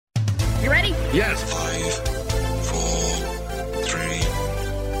ready? Yes. 5, 4, 3,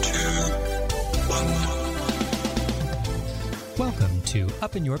 2, 1. Welcome to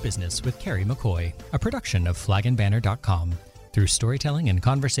Up in Your Business with Carrie McCoy, a production of flagandbanner.com. Through storytelling and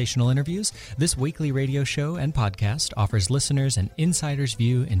conversational interviews, this weekly radio show and podcast offers listeners an insider's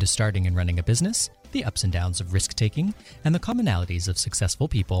view into starting and running a business, the ups and downs of risk-taking, and the commonalities of successful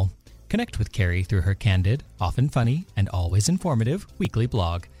people. Connect with Carrie through her candid, often funny, and always informative weekly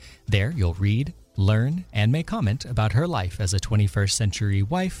blog. There you'll read, learn, and may comment about her life as a 21st century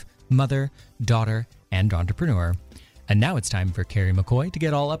wife, mother, daughter, and entrepreneur. And now it's time for Carrie McCoy to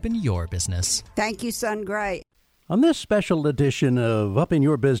get all up in your business. Thank you, Son Gray. On this special edition of Up in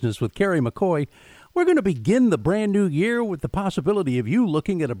Your Business with Carrie McCoy, we're going to begin the brand new year with the possibility of you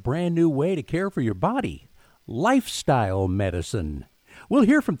looking at a brand new way to care for your body, lifestyle medicine. We'll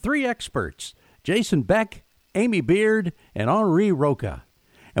hear from three experts, Jason Beck, Amy Beard, and Henri Roca.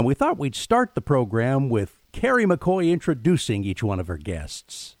 And we thought we'd start the program with Carrie McCoy introducing each one of her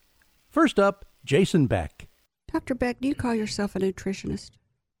guests. First up, Jason Beck. Dr. Beck, do you call yourself a nutritionist?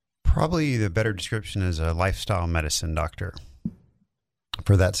 Probably the better description is a lifestyle medicine doctor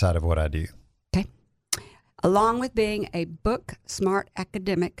for that side of what I do. Okay. Along with being a book-smart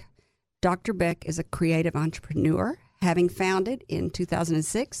academic, Dr. Beck is a creative entrepreneur, having founded in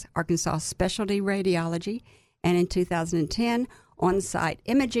 2006 Arkansas Specialty Radiology and in 2010 On-Site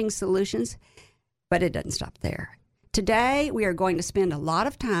Imaging Solutions, but it doesn't stop there. Today, we are going to spend a lot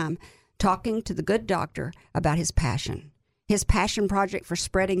of time talking to the good doctor about his passion project for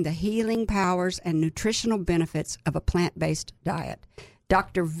spreading the healing powers and nutritional benefits of a plant-based diet.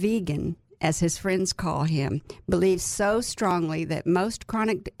 Dr. Vegan, as his friends call him, believes so strongly that most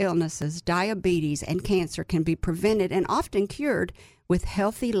chronic illnesses, diabetes, and cancer can be prevented and often cured with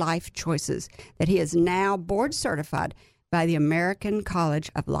healthy life choices that he is now board certified by the American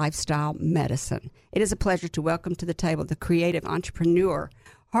College of Lifestyle Medicine. It is a pleasure to welcome to the table the creative entrepreneur,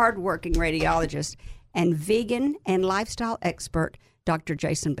 hardworking radiologist, and vegan and lifestyle expert, Dr.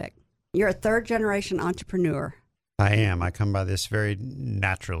 Jason Beck. You're a third-generation entrepreneur. I am. I come by this very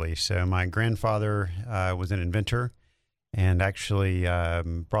naturally. So my grandfather was an inventor and actually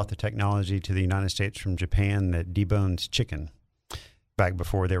brought the technology to the United States from Japan that debones chicken back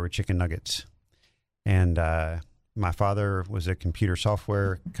before there were chicken nuggets. And my father was a computer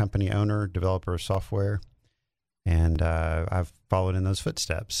software company owner, developer of software, and I've followed in those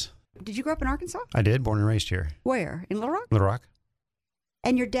footsteps. Did you grow up in Arkansas? I did, born and raised here. Where? In Little Rock? Little Rock.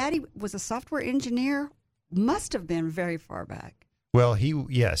 And your daddy was a software engineer? Must have been very far back. Well, he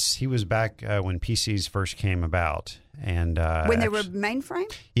was back when PCs first came about. And when they were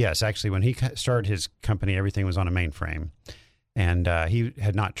mainframe? Yes, actually, when he started his company, everything was on a mainframe. And he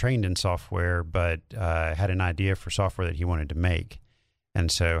had not trained in software, but had an idea for software that he wanted to make.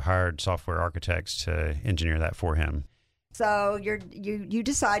 And so hired software architects to engineer that for him. So you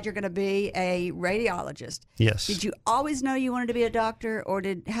decide you're going to be a radiologist. Yes. Did you always know you wanted to be a doctor, or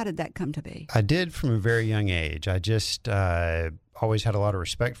how did that come to be? I did from a very young age. I just always had a lot of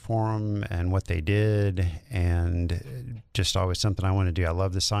respect for them and what they did, and just always something I wanted to do. I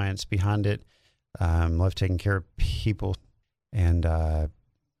love the science behind it. Love taking care of people, and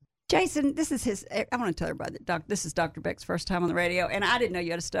Jason, this is I want to tell everybody that this is Dr. Beck's first time on the radio, and I didn't know you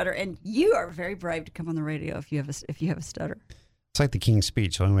had a stutter, and you are very brave to come on the radio if you have a stutter. It's like the King's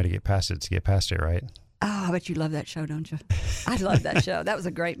Speech. The only way to get past it is to get past it, right? Oh, I bet you love that show, don't you? I love that show. That was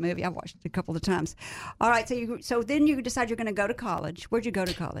a great movie. I watched it a couple of times. All right, so then you decide you're going to go to college. Where'd you go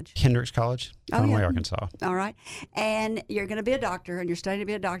to college? Hendricks College, Conway, Arkansas. All right, and you're going to be a doctor, and you're studying to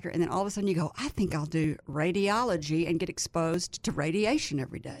be a doctor, and then all of a sudden you go, I think I'll do radiology and get exposed to radiation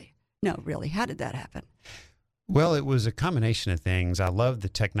every day. No, really. How did that happen? Well, it was a combination of things. I love the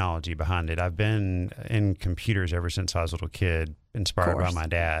technology behind it. I've been in computers ever since I was a little kid, inspired by my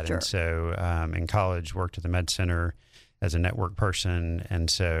dad. Sure. And so in college, worked at the Med Center as a network person. And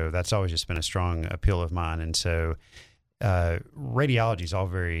so that's always just been a strong appeal of mine. And so radiology is all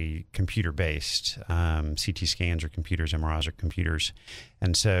very computer-based. CT scans are computers, MRIs are computers.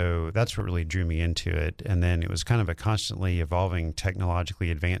 And so that's what really drew me into it. And then it was kind of a constantly evolving,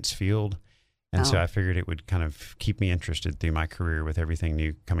 technologically advanced field. And so I figured it would kind of keep me interested through my career with everything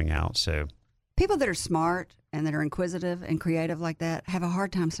new coming out. So people that are smart and that are inquisitive and creative like that have a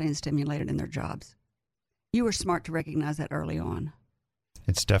hard time staying stimulated in their jobs. You were smart to recognize that early on.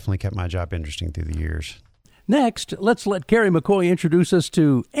 It's definitely kept my job interesting through the years. Next, let's let Carrie McCoy introduce us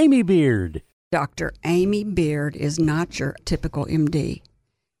to Amy Beard. Dr. Amy Beard is not your typical MD.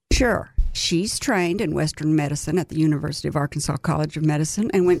 Sure, she's trained in Western medicine at the University of Arkansas College of Medicine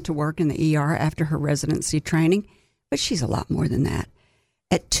and went to work in the ER after her residency training, but she's a lot more than that.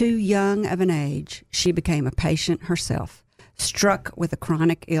 At too young of an age, she became a patient herself, struck with a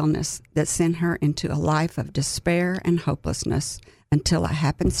chronic illness that sent her into a life of despair and hopelessness until a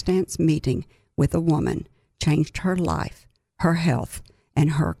happenstance meeting with a woman changed her life, her health,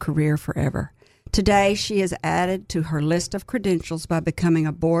 and her career forever. Today, she has added to her list of credentials by becoming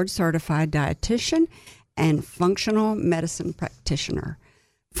a board-certified dietitian and functional medicine practitioner.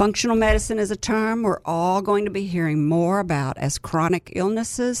 Functional medicine is a term we're all going to be hearing more about as chronic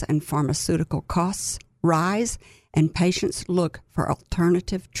illnesses and pharmaceutical costs rise and patients look for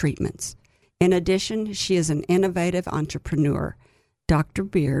alternative treatments. In addition, she is an innovative entrepreneur. Dr.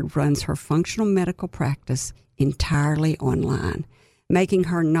 Beard runs her functional medical practice entirely online, making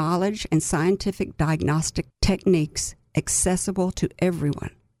her knowledge and scientific diagnostic techniques accessible to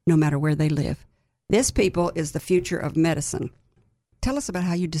everyone, no matter where they live. This, people, is the future of medicine. Tell us about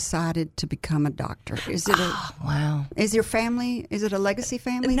how you decided to become a doctor. Is it wow. Is your family, is it a legacy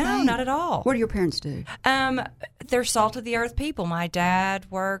family No, thing? not at all. What do your parents do? They're salt of the earth people. My dad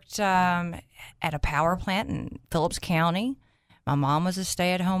worked at a power plant in Phillips County. My mom was a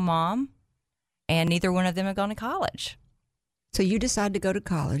stay-at-home mom, and neither one of them had gone to college. So you decided to go to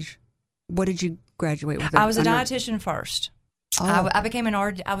college. What did you graduate with? I was a dietitian first. Oh. I became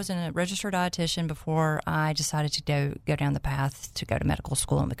I was a registered dietitian before I decided to go down the path to go to medical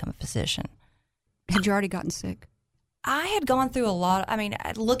school and become a physician. Had you already gotten sick? I had gone through a lot. I mean,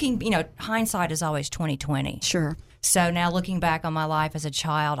 hindsight is always 20/20. Sure. So now looking back on my life as a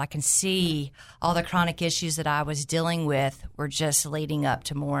child, I can see all the chronic issues that I was dealing with were just leading up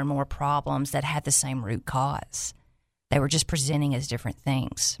to more and more problems that had the same root cause. They were just presenting as different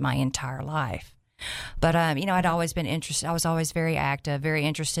things my entire life. But, I'd always been interested. I was always very active, very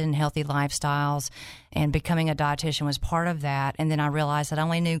interested in healthy lifestyles, and becoming a dietitian was part of that. And then I realized that I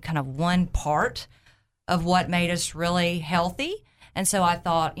only knew kind of one part of what made us really healthy. And so I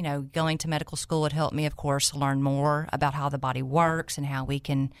thought, going to medical school would help me, of course, learn more about how the body works and how we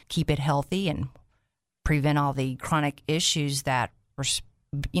can keep it healthy and prevent all the chronic issues that were,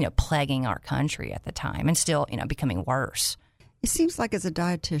 plaguing our country at the time and still, becoming worse. It seems like as a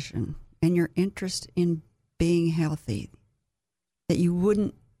dietitian and your interest in being healthy, that you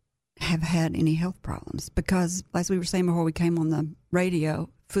wouldn't have had any health problems because, as we were saying before we came on the radio,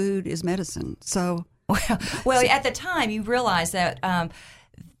 food is medicine. So, well, at the time, you realize that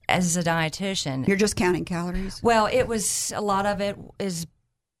as a dietitian, you're just counting calories. Well, it was a lot of it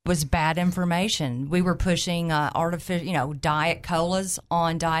was bad information. We were pushing artificial, diet colas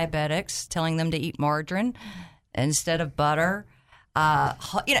on diabetics, telling them to eat margarine instead of butter.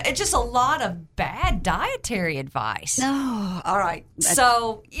 It's just a lot of bad dietary advice. No, all right.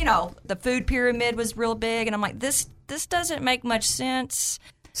 So, the food pyramid was real big, and I'm like, this doesn't make much sense.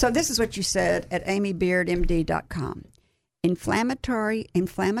 So this is what you said at amybeardmd.com.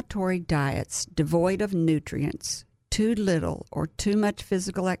 Inflammatory diets devoid of nutrients, too little or too much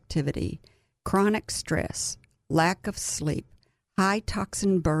physical activity, chronic stress, lack of sleep, high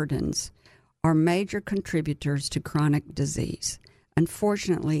toxin burdens are major contributors to chronic disease.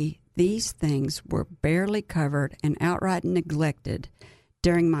 Unfortunately, these things were barely covered and outright neglected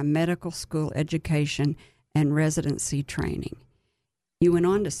during my medical school education and residency training. You went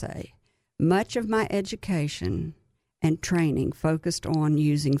on to say, much of my education and training focused on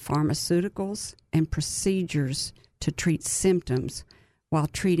using pharmaceuticals and procedures to treat symptoms. While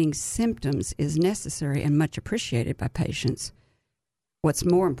treating symptoms is necessary and much appreciated by patients, what's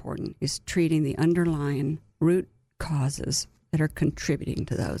more important is treating the underlying root causes that are contributing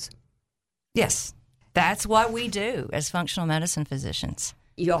to those. Yes, that's what we do as functional medicine physicians.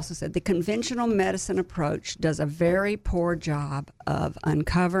 You also said the conventional medicine approach does a very poor job of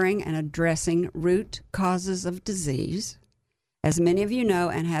uncovering and addressing root causes of disease. As many of you know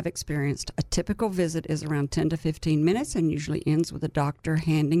and have experienced, a typical visit is around 10 to 15 minutes and usually ends with a doctor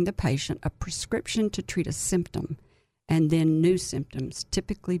handing the patient a prescription to treat a symptom, and then new symptoms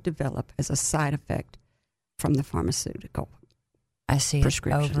typically develop as a side effect from the pharmaceutical. I see it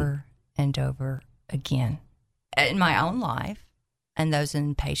over and over again in my own life and those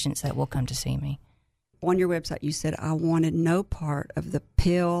in patients that will come to see me. On your website, you said, I wanted no part of the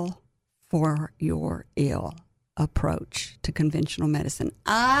pill for your ill approach to conventional medicine.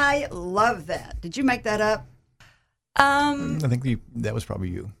 I love that. Did you make that up? I think that was probably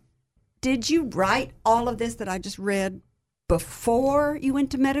you. Did you write all of this that I just read before you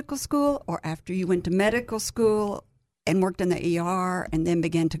went to medical school or after you went to medical school and worked in the ER and then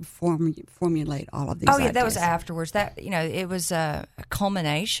began to formulate all of these ideas? That was afterwards. That, it was a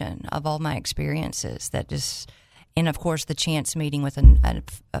culmination of all my experiences that just, and of course the chance meeting with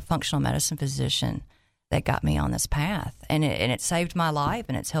a functional medicine physician that got me on this path, and it saved my life,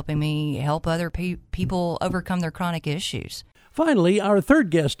 and it's helping me help other people overcome their chronic issues. Finally, our third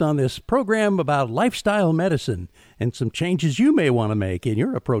guest on this program about lifestyle medicine and some changes you may want to make in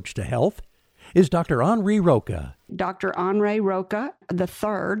your approach to health is Dr. Henri Roca. Dr. Henri Roca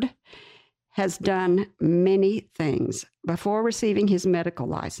III has done many things. Before receiving his medical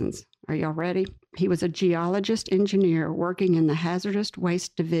license, are y'all ready? He was a geologist engineer working in the hazardous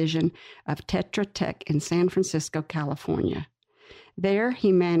waste division of Tetra Tech in San Francisco, California. There,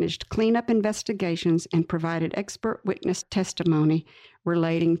 he managed cleanup investigations and provided expert witness testimony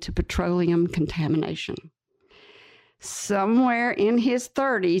relating to petroleum contamination. Somewhere in his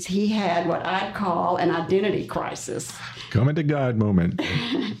 30s, he had what I'd call an identity crisis. Coming to God moment.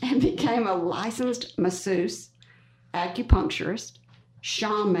 And became a licensed masseuse, acupuncturist,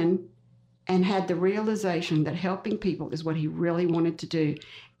 shaman, and had the realization that helping people is what he really wanted to do,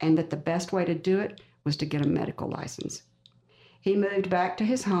 and that the best way to do it was to get a medical license. He moved back to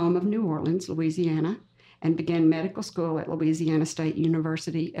his home of New Orleans, Louisiana, and began medical school at Louisiana State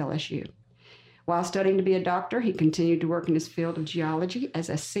University, LSU. While studying to be a doctor, he continued to work in his field of geology as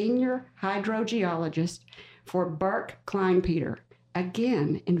a senior hydrogeologist for Burke Kleinpeter,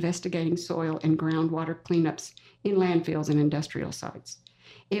 again investigating soil and groundwater cleanups in landfills and industrial sites.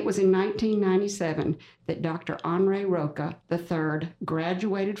 It was in 1997 that Dr. Henri Roca III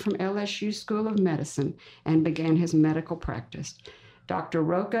graduated from LSU School of Medicine and began his medical practice. Dr.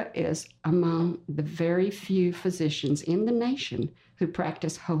 Roca is among the very few physicians in the nation who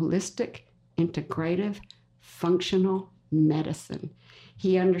practice holistic, integrative, functional medicine.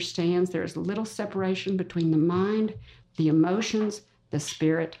 He understands there is little separation between the mind, the emotions, the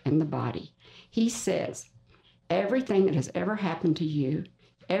spirit, and the body. He says, everything that has ever happened to you,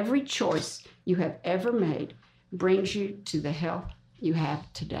 every choice you have ever made brings you to the health you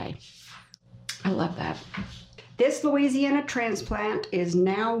have today. I love that. This Louisiana transplant is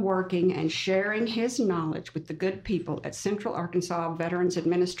now working and sharing his knowledge with the good people at Central Arkansas Veterans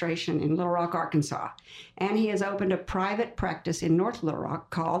Administration in Little Rock, Arkansas. And he has opened a private practice in North Little Rock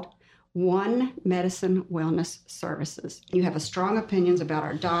called One Medicine Wellness Services. You have strong opinions about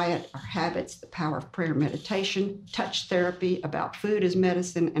our diet, our habits, the power of prayer meditation, touch therapy, about food as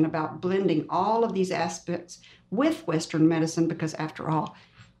medicine, and about blending all of these aspects with Western medicine because, after all,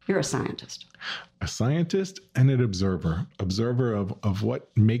 you're a scientist. A scientist and an observer of what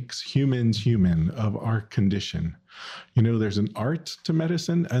makes humans human, of our condition. You know, there's an art to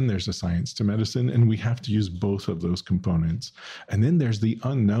medicine and there's a science to medicine, and we have to use both of those components. And then there's the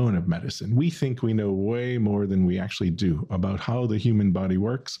unknown of medicine. We think we know way more than we actually do about how the human body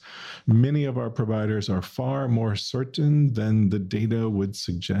works. Many of our providers are far more certain than the data would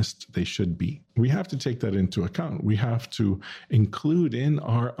suggest they should be. We have to take that into account. We have to include in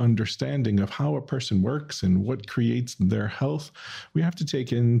our understanding of how a person works and what creates their health. We have to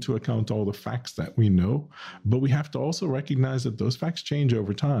take into account all the facts that we know, but we have to also recognize that those facts change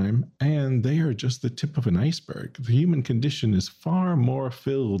over time, and they are just the tip of an iceberg. The human condition is far more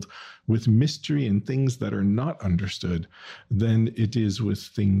filled with mystery and things that are not understood than it is with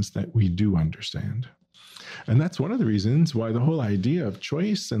things that we do understand. And that's one of the reasons why the whole idea of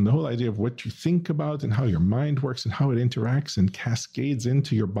choice and the whole idea of what you think about and how your mind works and how it interacts and cascades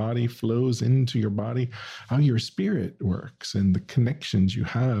into your body, flows into your body, how your spirit works and the connections you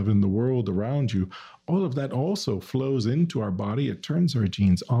have in the world around you, all of that also flows into our body. It turns our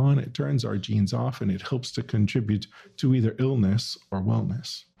genes on, it turns our genes off, and it helps to contribute to either illness or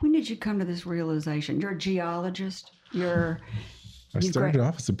wellness. When did you come to this realization? You're a geologist. I started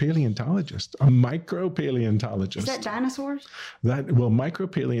off as a paleontologist, a micropaleontologist. Is that dinosaurs?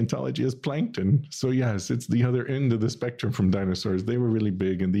 Micropaleontology is plankton. So yes, it's the other end of the spectrum from dinosaurs. They were really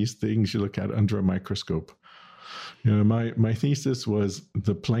big, and these things you look at under a microscope. You know, my thesis was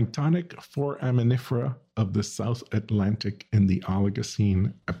the planktonic foraminifera of the South Atlantic in the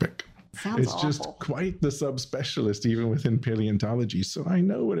Oligocene epoch. Sounds it's awful. Just quite the subspecialist even within paleontology. So I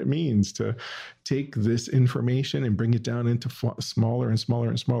know what it means to take this information and bring it down into smaller and smaller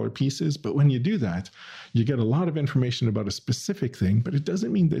and smaller pieces. But when you do that, you get a lot of information about a specific thing, but it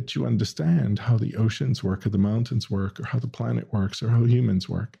doesn't mean that you understand how the oceans work or the mountains work or how the planet works or how humans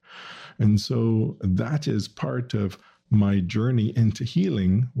work. And so that is part of my journey into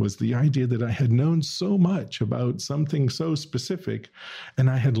healing, was the idea that I had known so much about something so specific, and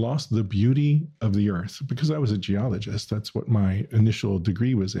I had lost the beauty of the earth because I was a geologist. That's what my initial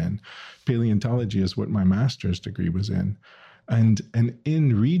degree was in. Paleontology is what my master's degree was in. And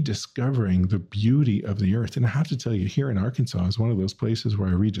in rediscovering the beauty of the earth, and I have to tell you, here in Arkansas is one of those places where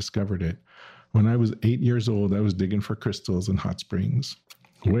I rediscovered it. When I was 8 years old, I was digging for crystals in hot springs.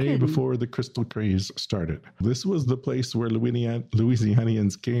 way before the crystal craze started. This was the place where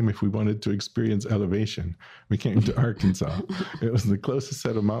Louisianians came if we wanted to experience elevation. We came to Arkansas. It was the closest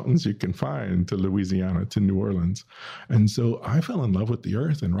set of mountains you can find to Louisiana, to New Orleans. And so I fell in love with the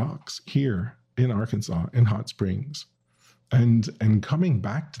earth and rocks here in Arkansas, in Hot Springs. And coming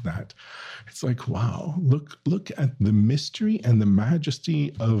back to that, it's like, wow, look at the mystery and the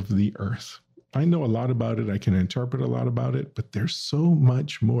majesty of the earth. I know a lot about it. I can interpret a lot about it, but there's so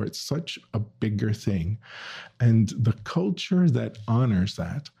much more. It's such a bigger thing. And the culture that honors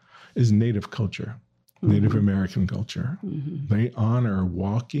that is Native culture, Native American culture. They honor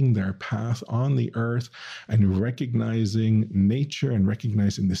walking their path on the earth and recognizing nature and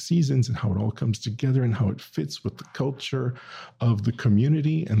recognizing the seasons and how it all comes together and how it fits with the culture of the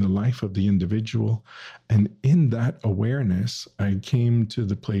community and the life of the individual. And in that awareness, I came to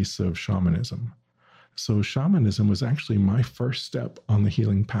the place of shamanism. So shamanism was actually my first step on the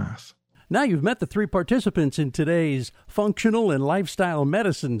healing path. Now you've met the three participants in today's Functional and Lifestyle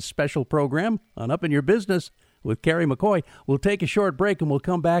Medicine special program on Up in Your Business with Carrie McCoy. We'll take a short break and we'll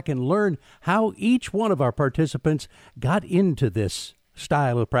come back and learn how each one of our participants got into this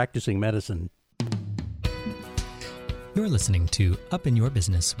style of practicing medicine. You're listening to Up in Your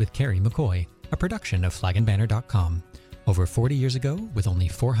Business with Carrie McCoy, a production of flagandbanner.com. Over 40 years ago, with only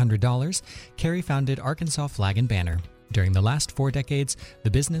 $400, Carrie founded Arkansas Flag and Banner. During the last 4 decades,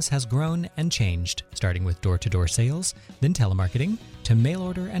 the business has grown and changed, starting with door-to-door sales, then telemarketing, to mail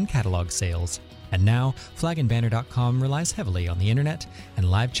order and catalog sales. And now, flagandbanner.com relies heavily on the internet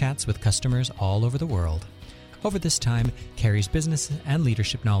and live chats with customers all over the world. Over this time, Carrie's business and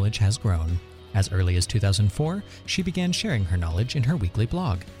leadership knowledge has grown. As early as 2004, she began sharing her knowledge in her weekly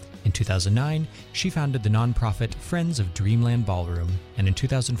blog. In 2009, she founded the nonprofit Friends of Dreamland Ballroom, and in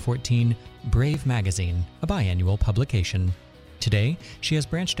 2014, Brave Magazine, a biannual publication. Today, she has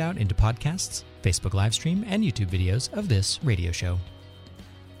branched out into podcasts, Facebook livestream, and YouTube videos of this radio show.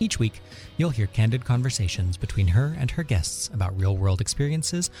 Each week, you'll hear candid conversations between her and her guests about real-world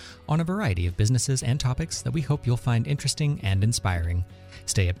experiences on a variety of businesses and topics that we hope you'll find interesting and inspiring.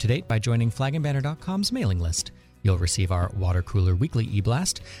 Stay up to date by joining flagandbanner.com's mailing list. You'll receive our Water Cooler Weekly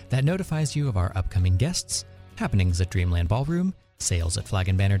e-blast that notifies you of our upcoming guests, happenings at Dreamland Ballroom, sales at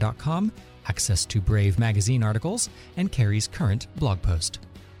flagandbanner.com, access to Brave magazine articles, and Carrie's current blog post.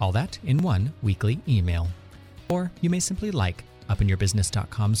 All that in one weekly email. Or you may simply like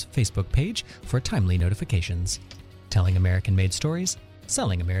upinyourbusiness.com's Facebook page for timely notifications. Telling American-made stories,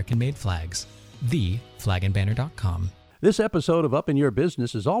 selling American-made flags. TheFlagandBanner.com. This episode of Up in Your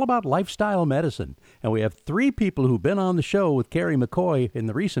Business is all about lifestyle medicine, and we have 3 people who've been on the show with Carrie McCoy in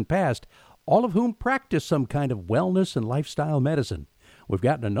the recent past, all of whom practice some kind of wellness and lifestyle medicine. We've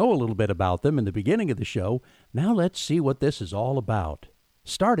gotten to know a little bit about them in the beginning of the show. Now let's see what this is all about,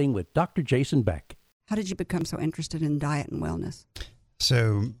 starting with Dr. Jason Beck. How did you become so interested in diet and wellness?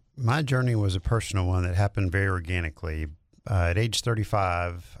 So my journey was a personal one that happened very organically. At age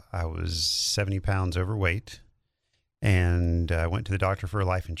 35, I was 70 pounds overweight. And I went to the doctor for a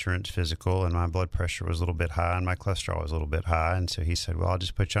life insurance physical, and my blood pressure was a little bit high and my cholesterol was a little bit high. And so he said, well, I'll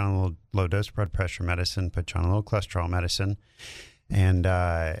just put you on a little low-dose blood pressure medicine, put you on a little cholesterol medicine. And,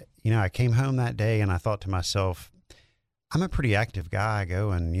 I came home that day and I thought to myself, I'm a pretty active guy. I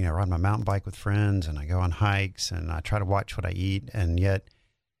go and, ride my mountain bike with friends, and I go on hikes, and I try to watch what I eat, and yet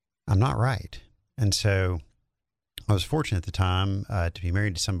I'm not right. And so I was fortunate at the time to be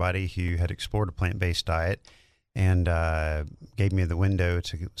married to somebody who had explored a plant-based diet and gave me the window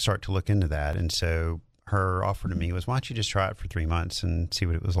to start to look into that. And so her offer to me was, why don't you just try it for 3 months and see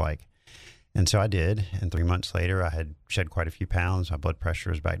what it was like? And so I did. And 3 months later, I had shed quite a few pounds. My blood pressure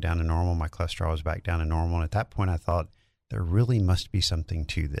was back down to normal. My cholesterol was back down to normal. And at that point, I thought, there really must be something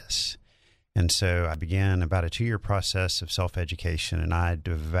to this. And so I began about a 2-year process of self-education, and I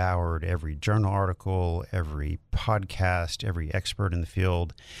devoured every journal article, every podcast, every expert in the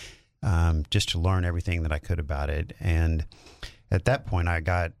field, just to learn everything that I could about it. And at that point, I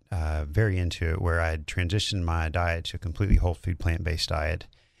got very into it, where I had transitioned my diet to a completely whole food plant-based diet,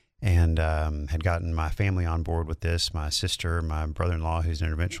 and had gotten my family on board with this, my sister, my brother-in-law, who's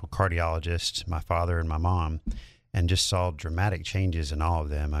an interventional cardiologist, my father, and my mom, and just saw dramatic changes in all of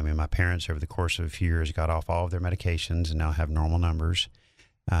them. I mean, my parents, over the course of a few years, got off all of their medications and now have normal numbers.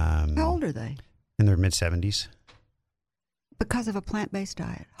 How old are they? In their mid-70s. Because of a plant-based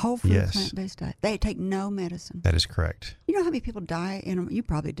diet, whole food Yes. plant-based diet. They take no medicine. That is correct. You know how many people die? You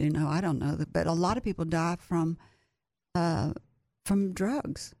probably do know. I don't know that, but a lot of people die from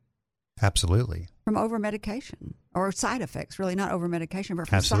drugs, Absolutely. from over-medication, or side effects. Really, not over-medication, but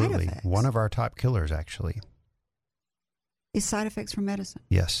from Absolutely. side effects. One of our top killers, actually. Is side effects from medicine?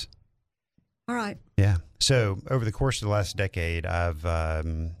 Yes. All right. Yeah. So over the course of the last decade, I've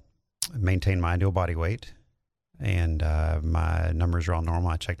maintained my ideal body weight, and my numbers are all normal.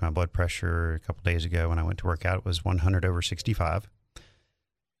 I checked my blood pressure a couple days ago when I went to work out. It was 100/65.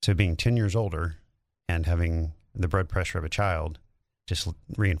 So being 10 years older and having the blood pressure of a child just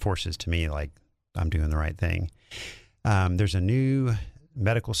reinforces to me like I'm doing the right thing. There's a new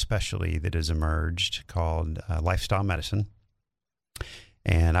medical specialty that has emerged called lifestyle medicine.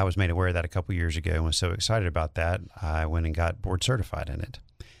 And I was made aware of that a couple years ago and was so excited about that, I went and got board certified in it.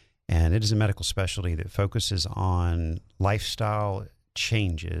 And it is a medical specialty that focuses on lifestyle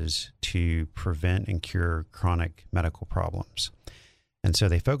changes to prevent and cure chronic medical problems. And so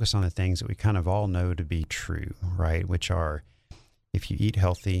they focus on the things that we kind of all know to be true, right? Which are if you eat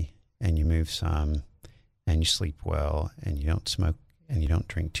healthy and you move some and you sleep well and you don't smoke and you don't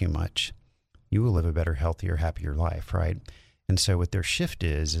drink too much, you will live a better, healthier, happier life, right? And so what their shift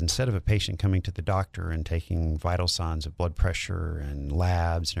is, instead of a patient coming to the doctor and taking vital signs of blood pressure and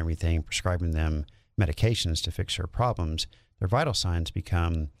labs and everything, prescribing them medications to fix their problems, their vital signs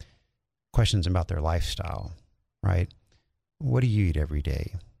become questions about their lifestyle, right? What do you eat every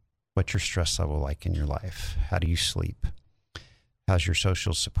day? What's your stress level like in your life? How do you sleep? How's your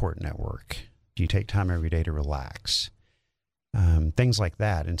social support network? Do you take time every day to relax? Things like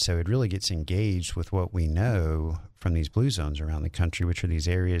that. And so it really gets engaged with what we know from these blue zones around the country, which are these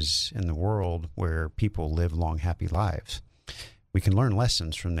areas in the world where people live long, happy lives. We can learn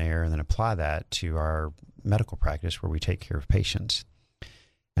lessons from there and then apply that to our medical practice where we take care of patients.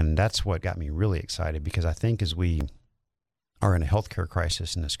 And that's what got me really excited, because I think as we are in a healthcare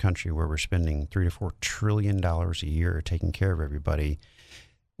crisis in this country where we're spending $3 to $4 trillion a year taking care of everybody,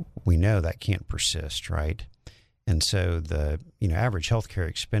 we know that can't persist, right? And so the average healthcare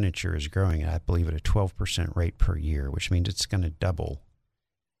expenditure is growing, I believe, at a 12% rate per year, which means it's going to double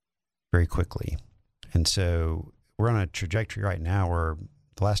very quickly. And so we're on a trajectory right now where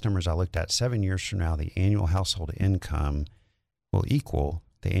the last numbers I looked at, 7 years from now, the annual household income will equal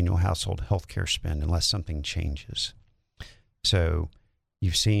the annual household healthcare spend unless something changes. So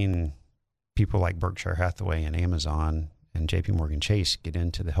you've seen people like Berkshire Hathaway and Amazon and JP Morgan Chase get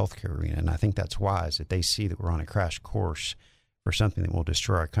into the healthcare arena. And I think that's wise, that they see that we're on a crash course for something that will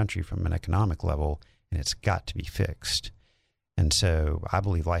destroy our country from an economic level, and it's got to be fixed. And so I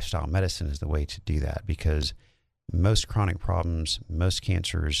believe lifestyle medicine is the way to do that, because most chronic problems, most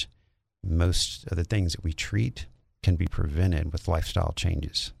cancers, most of the things that we treat can be prevented with lifestyle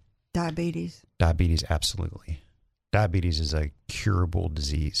changes. Diabetes? Diabetes, absolutely. Diabetes is a curable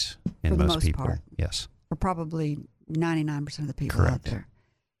disease in most people. Part. Yes. For probably 99% of the people Correct. out there.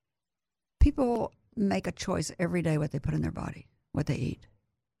 People make a choice every day what they put in their body, what they eat.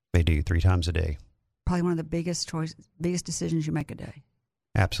 They do 3 times a day. Probably one of the biggest decisions you make a day.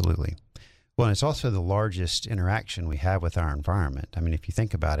 Absolutely. Well, and it's also the largest interaction we have with our environment. I mean, if you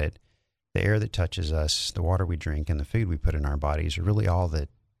think about it, the air that touches us, the water we drink, and the food we put in our bodies are really all that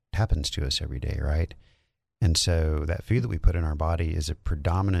happens to us every day, right? And so that food that we put in our body is a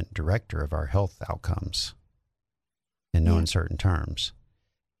predominant director of our health outcomes in no uncertain terms.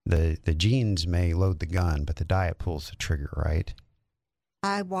 The genes may load the gun, but the diet pulls the trigger, right?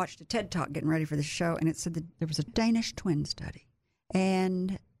 I watched a TED Talk getting ready for this show, and it said that there was a Danish twin study,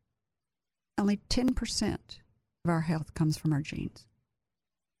 and only 10% of our health comes from our genes.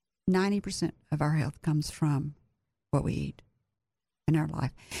 90% of our health comes from what we eat in our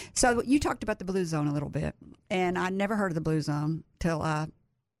life. So you talked about the blue zone a little bit, and I never heard of the blue zone till I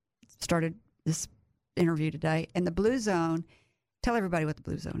started this interview today. And the blue zone, tell everybody what the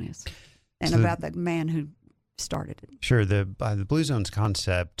blue zone is and about the man who started it. Sure. The blue zones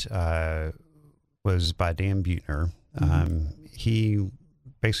concept was by Dan Buettner. He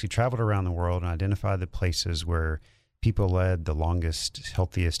basically traveled around the world and identified the places where people led the longest,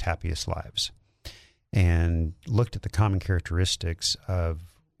 healthiest, happiest lives, and looked at the common characteristics of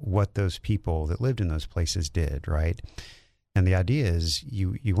what those people that lived in those places did, right? And the idea is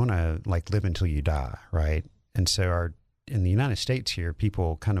you want to live until you die, right? And so in the United States here,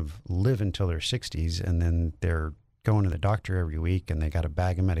 people kind of live until their 60s, and then they're going to the doctor every week, and they got a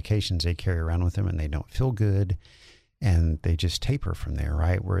bag of medications they carry around with them, and they don't feel good, and they just taper from there,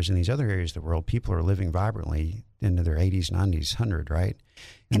 right? Whereas in these other areas of the world, people are living vibrantly into their 80s, 90s, 100, right?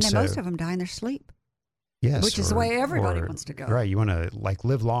 And then most of them die in their sleep. Yes. Which is the way everybody wants to go. Right. You want to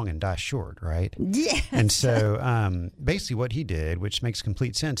live long and die short, right? Yes. And so basically what he did, which makes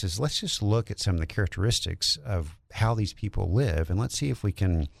complete sense, is let's just look at some of the characteristics of how these people live, and let's see if we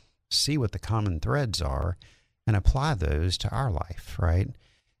can see what the common threads are and apply those to our life, right?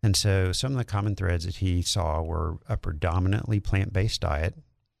 And so some of the common threads that he saw were a predominantly plant-based diet.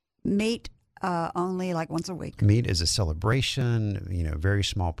 Meat only like once a week. Meat is a celebration, very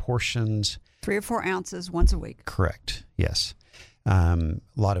small portions. 3 or 4 ounces once a week. Correct. Yes. A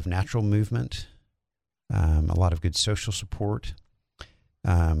lot of natural movement, a lot of good social support,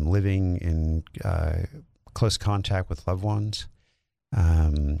 living in close contact with loved ones.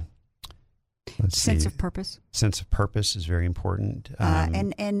 Sense of purpose. Sense of purpose is very important.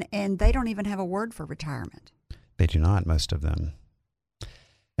 And they don't even have a word for retirement. They do not, most of them.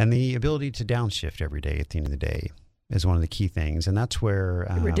 And the ability to downshift every day at the end of the day is one of the key things. And that's where...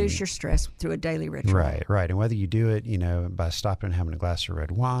 reduce your stress through a daily ritual. Right. And whether you do it, by stopping and having a glass of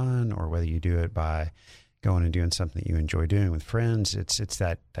red wine, or whether you do it by going and doing something that you enjoy doing with friends, it's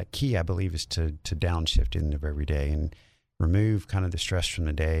that key, I believe, is to downshift in of every day and remove kind of the stress from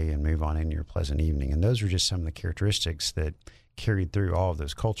the day and move on into your pleasant evening. And those are just some of the characteristics that carried through all of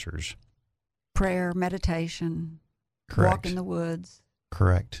those cultures. Prayer, meditation, Correct. Walk in the woods.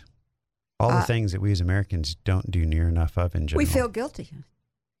 Correct. All the things that we as Americans don't do near enough of in general. We feel guilty.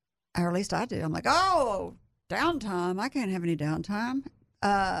 Or at least I do. I'm like, downtime. I can't have any downtime.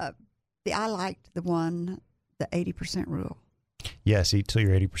 I liked the 80% rule. Yes, eat till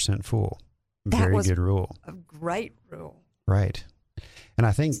you're 80% full. Very good rule. A great rule. Right. And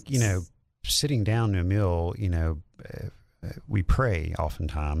I think, sitting down to a meal, we pray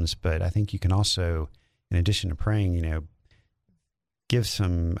oftentimes, but I think you can also, in addition to praying, give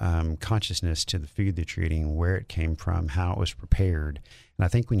some consciousness to the food that you're eating, where it came from, how it was prepared. And I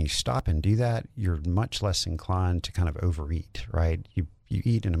think when you stop and do that, you're much less inclined to kind of overeat, right? You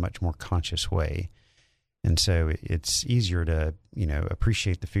eat in a much more conscious way. And so it's easier to,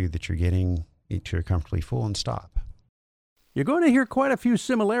 appreciate the food that you're getting, eat till you're comfortably full, and stop. You're going to hear quite a few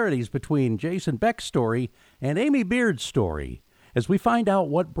similarities between Jason Beck's story and Amy Beard's story as we find out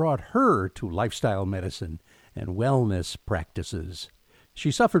what brought her to lifestyle medicine and wellness practices.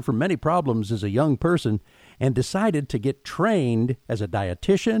 She suffered from many problems as a young person and decided to get trained as a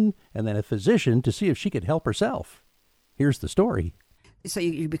dietitian and then a physician to see if she could help herself. Here's the story. So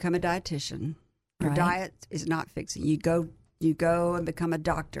you become a dietitian. Your Right. diet is not fixing. You go and become a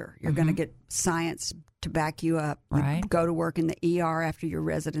doctor. You're going to get science to back you up. You Right. go to work in the ER after your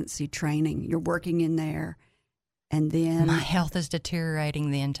residency training. You're working in there. And then My health is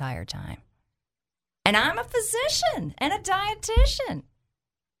deteriorating the entire time. And I'm a physician and a dietitian.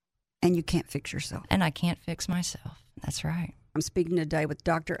 and you can't fix yourself. And I can't fix myself. That's right. I'm speaking today with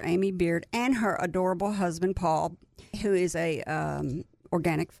Dr. Amy Beard and her adorable husband, Paul, who is a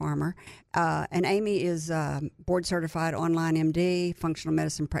organic farmer. And Amy is board certified online MD, functional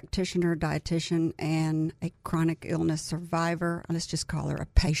medicine practitioner, dietitian, and a chronic illness survivor. Let's just call her a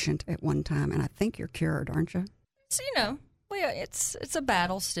patient at one time. And I think you're cured, aren't you? So, it's a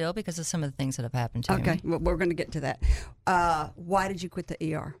battle still because of some of the things that have happened to me. Okay, well, we're going to get to that. Why did you quit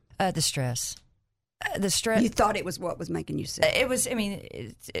the ER? The stress. The stress. You thought it was what was making you sick. It was,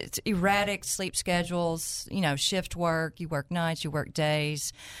 it's erratic sleep schedules, shift work. You work nights, you work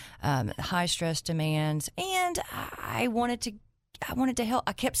days, high stress demands. And I wanted to help.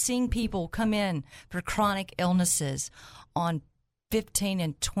 I kept seeing people come in for chronic illnesses on 15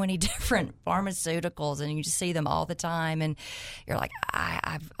 and 20 different pharmaceuticals, and you just see them all the time. And you're like,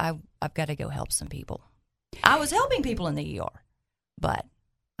 I've got to go help some people. I was helping people in the ER, but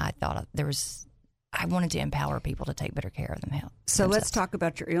I thought I wanted to empower people to take better care of themselves. So let's talk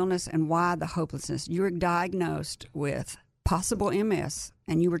about your illness and why the hopelessness. You were diagnosed with possible MS,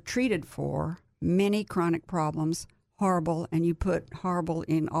 and you were treated for many chronic problems, horrible, and you put horrible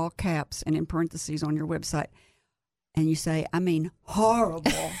in all caps and in parentheses on your website. And you say,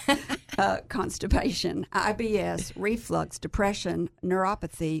 horrible constipation, IBS, reflux, depression,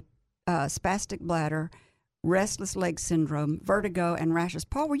 neuropathy, spastic bladder, restless leg syndrome, vertigo, and rashes.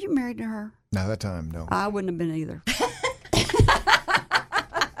 Paul, were you married to her? Not that time, no. I wouldn't have been either.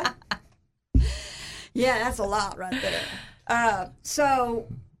 Yeah, that's a lot right there. So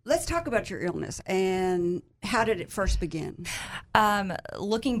let's talk about your illness and how did it first begin?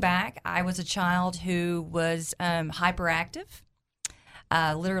 Looking back, I was a child who was hyperactive.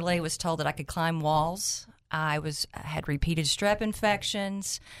 Literally was told that I could climb walls. I had repeated strep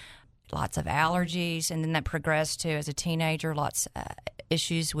infections, lots of allergies, and then that progressed to, as a teenager, lots of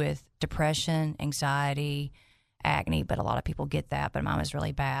issues with depression, anxiety, acne, but a lot of people get that, but mine was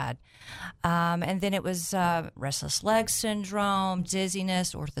really bad. And then it was restless leg syndrome,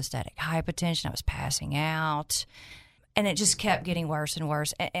 dizziness, orthostatic hypotension. I was passing out, and it just kept getting worse and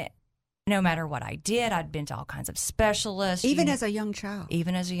worse. And no matter what I did, I'd been to all kinds of specialists. Even as a young child?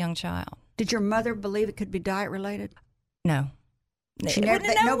 Even as a young child. Did your mother believe it could be diet-related? No.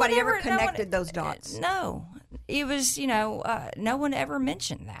 Nobody ever connected those dots. No. It was, no one ever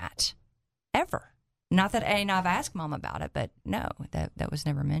mentioned that. Ever. Not that I've asked Mom about it, but no, that was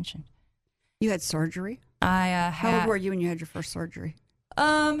never mentioned. You had surgery? How old were you when you had your first surgery?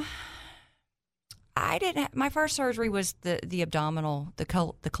 I didn't. My first surgery was the abdominal, the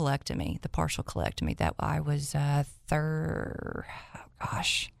colectomy, the partial colectomy. That I was third. Oh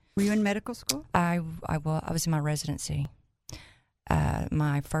gosh. Were you in medical school? I was in my residency,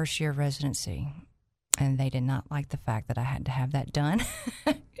 my first year of residency, and they did not like the fact that I had to have that done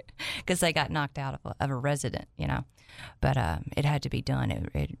because they got knocked out of a resident, But it had to be done.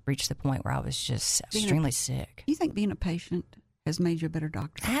 It reached the point where I was just extremely sick. Do you think being a patient has made you a better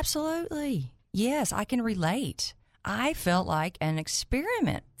doctor? Absolutely. Yes, I can relate. I felt like an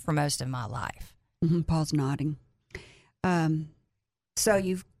experiment for most of my life. Mm-hmm, Paul's nodding. So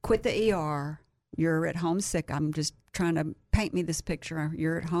you've quit the ER. You're at home sick. I'm just trying to paint me this picture.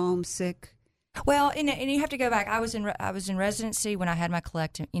 You're at home sick. Well, and you have to go back. I was in residency when I had my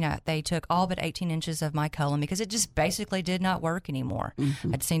colectomy. They took all but 18 inches of my colon because it just basically did not work anymore.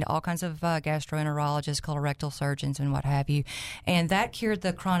 Mm-hmm. I'd seen all kinds of gastroenterologists, colorectal surgeons, and what have you, and that cured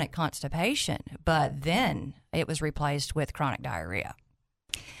the chronic constipation. But then it was replaced with chronic diarrhea,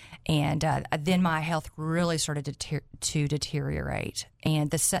 and then my health really started to deteriorate.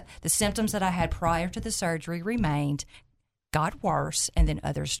 And the symptoms that I had prior to the surgery remained, got worse, and then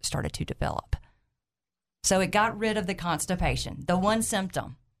others started to develop. So it got rid of the constipation, the one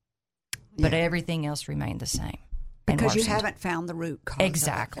symptom, but everything else remained the same. Because you haven't found the root cause.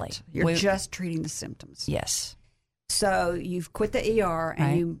 Exactly. Of it. You're just treating the symptoms. Yes. So you've quit the ER,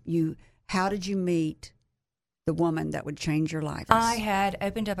 and you how did you meet the woman that would change your life? I had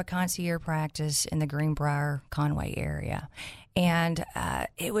opened up a concierge practice in the Greenbrier, Conway area. And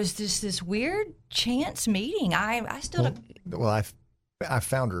it was just this weird chance meeting. I still I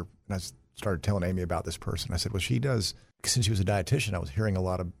found her, and I started telling Amy about this person. I said, well, she does, since she was a dietitian, I was hearing a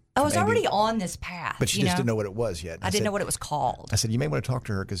lot of. I was already on this path. But she just didn't know what it was yet. I didn't know what it was called. I said, you may want to talk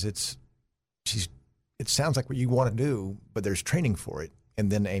to her because it sounds like what you want to do, but there's training for it.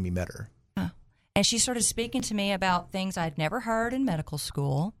 And then Amy met her. And she started speaking to me about things I'd never heard in medical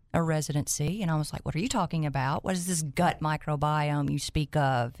school or residency. And I was like, what are you talking about? What is this gut microbiome you speak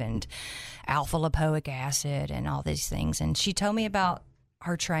of? And alpha lipoic acid and all these things. And she told me about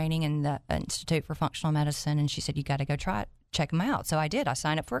her training in the Institute for Functional Medicine. And she said, you got to go check them out. So I did. I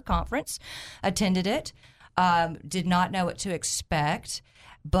signed up for a conference, attended it, did not know what to expect,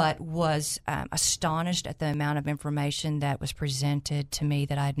 but was astonished at the amount of information that was presented to me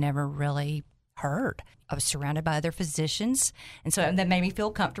that I'd never really heard. I was surrounded by other physicians, and so that made me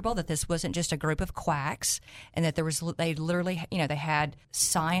feel comfortable that this wasn't just a group of quacks, and that they literally, they had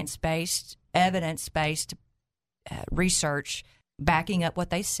science-based, evidence-based research backing up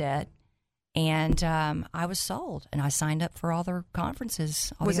what they said. And I was sold, and I signed up for all their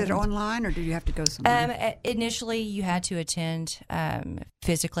conferences. Was it online, or did you have to go somewhere? Initially, you had to attend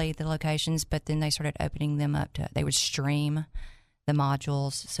physically the locations, but then they started opening them up they would stream the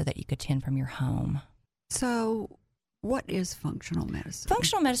modules so that you could attend from your home. So what is functional medicine?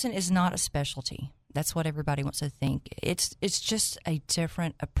 Functional medicine is not a specialty. That's what everybody wants to think. It's just a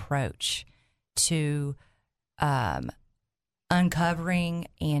different approach to uncovering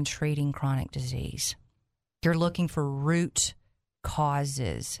and treating chronic disease. You're looking for root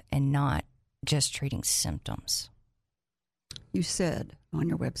causes and not just treating symptoms. You said on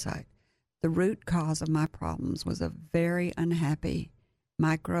your website, the root cause of my problems was a very unhappy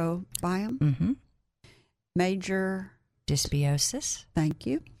microbiome. Mm-hmm. Major dysbiosis. Thank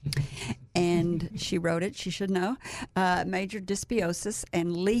you. And she wrote it. She should know. Major dysbiosis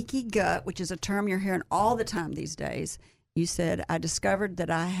and leaky gut, which is a term you're hearing all the time these days. You said, I discovered that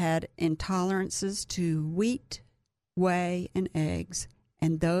I had intolerances to wheat, whey, and eggs,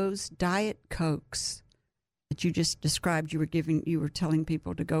 and those Diet Cokes that you just described, you were telling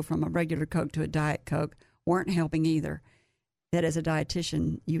people to go from a regular Coke to a Diet Coke, weren't helping either. That as a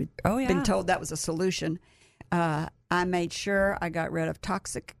dietitian, you'd been told that was a solution. I made sure I got rid of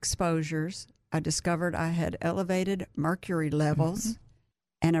toxic exposures. I discovered I had elevated mercury levels,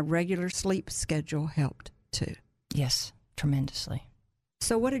 and a regular sleep schedule helped too. Yes, tremendously.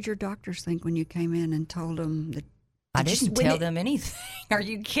 So what did your doctors think when you came in and told them that? I didn't tell them anything. Are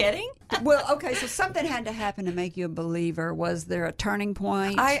you kidding? Well, okay, so something had to happen to make you a believer. Was there a turning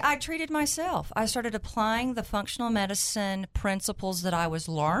point? I treated myself. I started applying the functional medicine principles that I was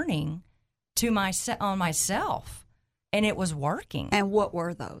learning on myself, and it was working. And what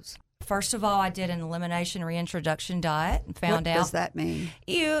were those? First of all, I did an elimination reintroduction diet and found out. What does that mean?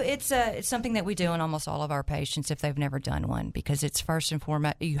 It's something that we do in almost all of our patients if they've never done one, because it's first and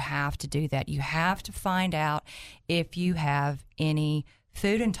foremost, you have to do that. You have to find out if you have any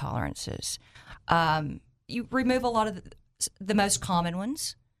food intolerances. You remove a lot of the most common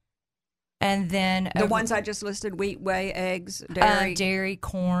ones. And then The ones I just listed: wheat, whey, eggs, dairy. Dairy,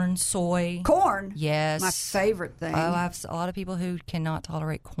 corn, soy. Corn? Yes. My favorite thing. Oh, I have a lot of people who cannot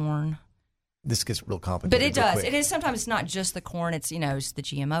tolerate corn. This gets real complicated. But it real does. quick. It is sometimes it's not just the corn. It's it's the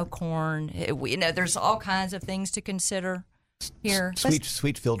GMO corn. There's all kinds of things to consider here.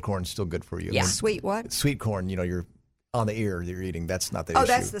 Sweet field corn is still good for you. Yeah. Sweet what? Sweet corn, you're on the ear that you're eating. That's not the Oh, issue.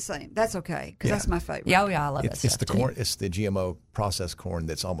 that's the same. That's okay, because Yeah. that's my favorite. Yeah, I love that It's stuff the too. corn. It's the GMO processed corn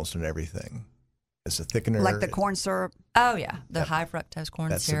that's almost in everything. It's a thickener. Like the corn syrup, Oh yeah, the high fructose corn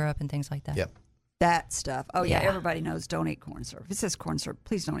That's syrup and things like that. Yep. that stuff. Oh, yeah, Yeah. everybody knows don't eat corn syrup. If it says corn syrup,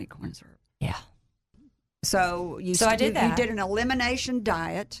 please don't eat corn syrup. Yeah. So I did you that. did an elimination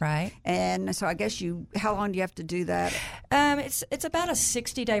diet. Right. And so I guess how long do you have to do that? It's about a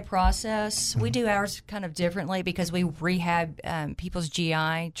 60-day process. We do ours kind of differently because we rehab people's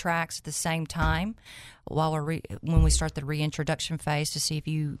GI tracts at the same time while when we start the reintroduction phase to see if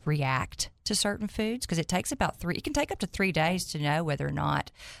you react to certain foods, because it takes it can take up to 3 days to know whether or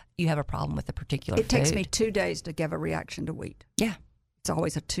not you have a problem with a particular food. It takes me 2 days to give a reaction to wheat. Yeah. It's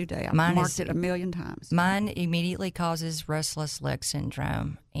always a 2 day. I've Mine marked is- it a million times. Mine immediately causes restless leg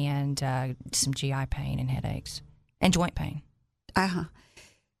syndrome and some GI pain and headaches and joint pain. Uh-huh.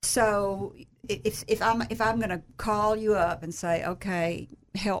 So if I'm going to call you up and say, okay,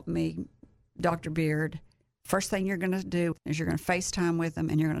 help me, Dr. Beard, first thing you're going to do is you're going to FaceTime with them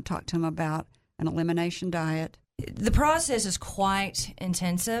and you're going to talk to them about an elimination diet. The process is quite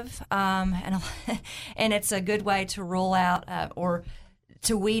intensive, and it's a good way to rule out or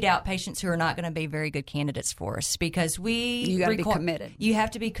to weed out patients who are not going to be very good candidates for us, because You got to be committed. You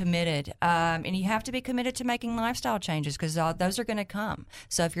have to be committed, and you have to be committed to making lifestyle changes, because those are going to come.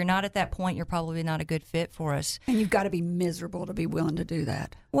 So if you're not at that point, you're probably not a good fit for us. And you've got to be miserable to be willing to do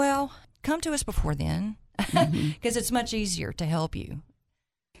that. Well, come to us before then, because it's much easier to help you.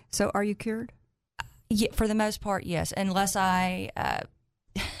 So are you cured? Yeah, for the most part, yes, unless I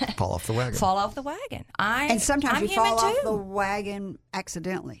fall off the wagon. fall off the wagon. And sometimes I'm you fall human off too. the wagon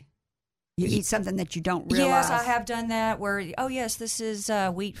accidentally. You eat something that you don't realize. Yes, I have done that where, oh, yes, this is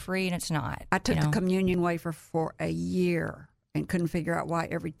wheat free, and it's not. I took the communion wafer for a year and couldn't figure out why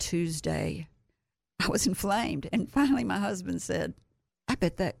every Tuesday I was inflamed. And finally my husband said, I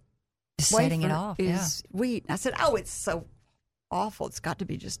bet that Just wafer setting it off. is wheat. I said, oh, it's so awful. It's got to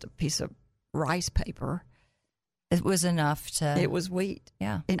be just a piece of rice paper. It was enough to. It was wheat.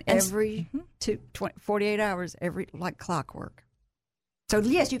 Yeah. And every 48 hours, like clockwork. So,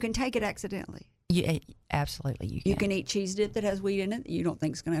 yes, you can take it accidentally. Absolutely, You can eat cheese dip that has wheat in it that you don't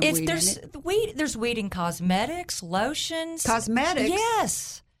think is going to have wheat in it. There's wheat in cosmetics, lotions. Cosmetics?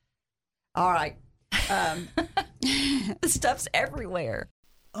 Yes. All right. The stuff's everywhere.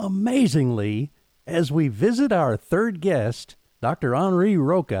 Amazingly, as we visit our third guest, Dr. Henri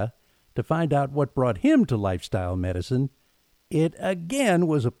Roca, to find out what brought him to lifestyle medicine, it again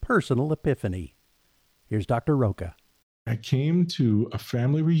was a personal epiphany. Here's Dr. Roca. I came to a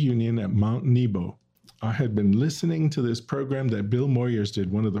family reunion at Mount Nebo. I had been listening to this program that Bill Moyers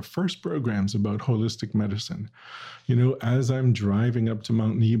did, one of the first programs about holistic medicine. You know, as I'm driving up to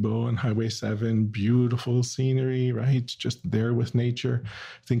Mount Nebo on Highway 7, beautiful scenery, right? Just there with nature,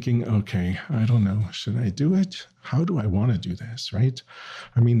 thinking, okay, I don't know, should I do it? How do I want to do this, right?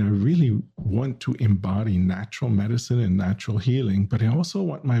 I mean, I really want to embody natural medicine and natural healing, but I also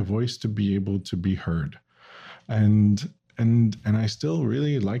want my voice to be able to be heard. And I still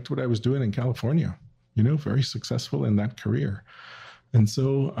really liked what I was doing in California, you know, very successful in that career. And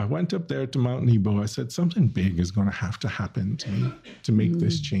so I went up there to Mount Nebo. I said, something big is going to have to happen to me to make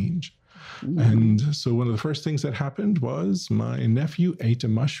this change. And so one of the first things that happened was my nephew ate a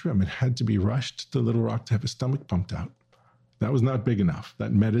mushroom and had to be rushed to Little Rock to have his stomach pumped out. That was not big enough.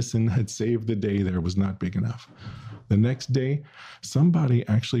 That medicine had saved the day there was not big enough. The next day, somebody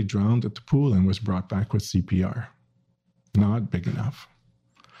actually drowned at the pool and was brought back with CPR. Not big enough.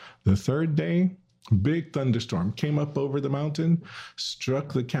 The third day, big thunderstorm came up over the mountain,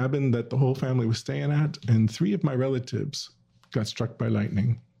 struck the cabin that the whole family was staying at, and 3 of my relatives got struck by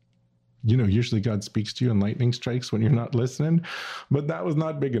lightning. You know, usually God speaks to you and lightning strikes when you're not listening, but that was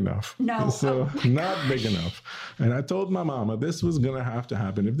not big enough. No. So not big enough. And I told my mama this was going to have to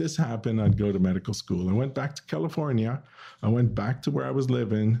happen. If this happened, I'd go to medical school. I went back to California. I went back to where I was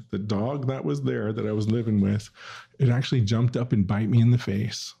living. The dog that was there that I was living with, it actually jumped up and bit me in the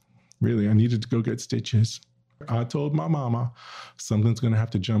face. Really, I needed to go get stitches. I told my mama something's going to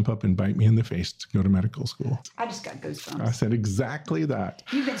have to jump up and bite me in the face to go to medical school. I just got goosebumps. I said exactly that.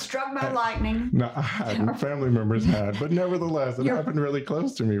 You've been struck by lightning. No, I hadn't. Family members had, but nevertheless, it happened really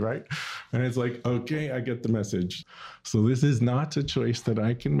close to me, right? And it's like, okay, I get the message. So this is not a choice that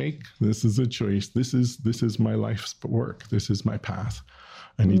I can make. This is a choice. This is my life's work. This is my path.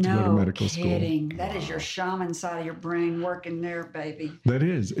 I need to go to medical school. No kidding. That is your shaman side of your brain working there, baby. That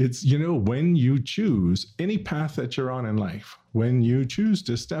is. It's, when you choose any path that you're on in life, when you choose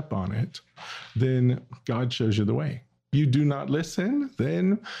to step on it, then God shows you the way. You do not listen,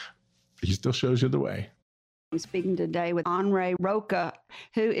 then he still shows you the way. I'm speaking today with Henri Roca,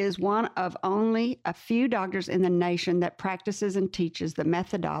 who is one of only a few doctors in the nation that practices and teaches the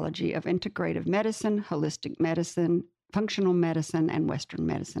methodology of integrative medicine, holistic medicine, functional medicine, and Western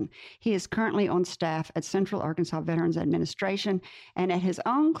medicine. He is currently on staff at Central Arkansas Veterans Administration and at his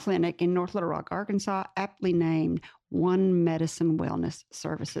own clinic in North Little Rock, Arkansas, aptly named One Medicine Wellness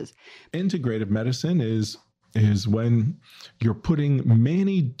Services. Integrative medicine is when you're putting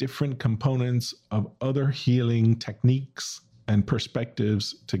many different components of other healing techniques and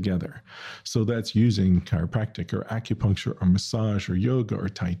perspectives together. So that's using chiropractic or acupuncture or massage or yoga or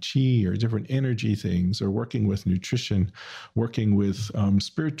Tai Chi or different energy things, or working with nutrition, working with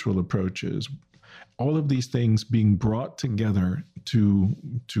spiritual approaches. All of these things being brought together to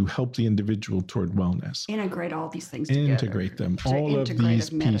help the individual toward wellness. Integrate all these things together. Integrate them, all of these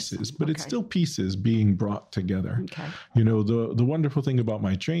pieces. But it's still pieces being brought together. Okay. The wonderful thing about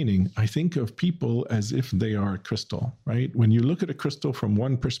my training, I think of people as if they are a crystal, right? When you look at a crystal from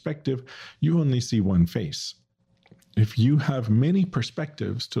one perspective, you only see one face. If you have many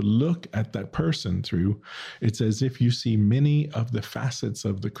perspectives to look at that person through, it's as if you see many of the facets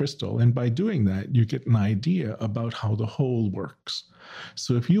of the crystal. And by doing that, you get an idea about how the whole works.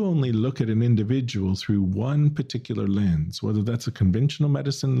 So if you only look at an individual through one particular lens, whether that's a conventional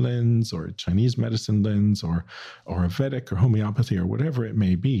medicine lens or a Chinese medicine lens or a Vedic or homeopathy or whatever it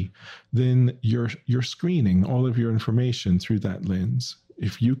may be, then you're screening all of your information through that lens.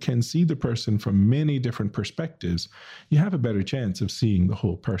 If you can see the person from many different perspectives, you have a better chance of seeing the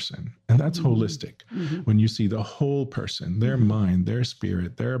whole person. And that's holistic. Mm-hmm. When you see the whole person, their mind, their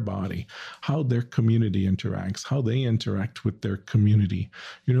spirit, their body, how their community interacts, how they interact with their community,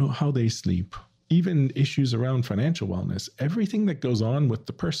 how they sleep, even issues around financial wellness, everything that goes on with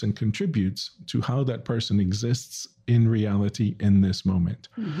the person contributes to how that person exists in reality in this moment.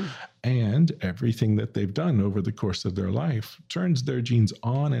 Mm-hmm. And everything that they've done over the course of their life turns their genes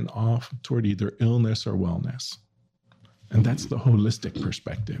on and off toward either illness or wellness. And that's the holistic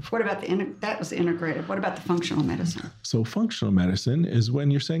perspective. What about that was integrative. What about the functional medicine? So functional medicine is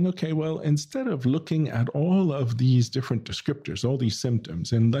when you're saying, okay, well, instead of looking at all of these different descriptors, all these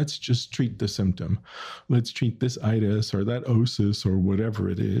symptoms, and let's just treat the symptom. Let's treat this itis or that osis or whatever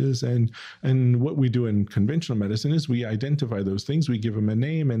it is. And what we do in conventional medicine is we identify those things, we give them a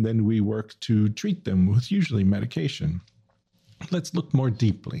name, and then we work to treat them with usually medication. Let's look more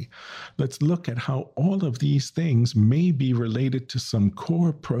deeply. Let's look at how all of these things may be related to some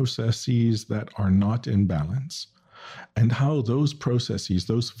core processes that are not in balance, and how those processes,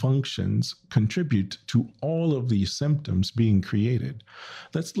 those functions, contribute to all of these symptoms being created.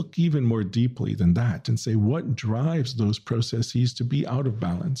 Let's look even more deeply than that and say, what drives those processes to be out of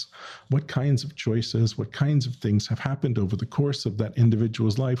balance? What kinds of choices, what kinds of things have happened over the course of that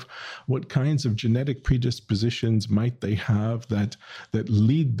individual's life? What kinds of genetic predispositions might they have that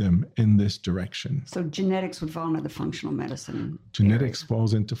lead them in this direction? So genetics would fall into the functional medicine. Genetics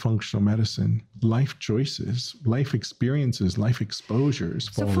falls into functional medicine. Life choices, life experiences, life exposures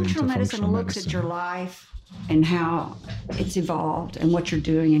fall into functional medicine. So functional medicine looks at your life and how it's evolved and what you're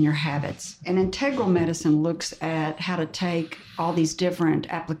doing and your habits. And integral medicine looks at how to take all these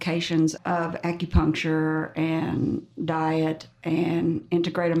different applications of acupuncture and diet and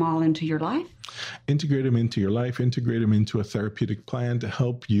integrate them all into your life? Integrate them into your life, integrate them into a therapeutic plan to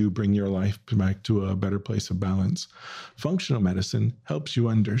help you bring your life back to a better place of balance. Functional medicine helps you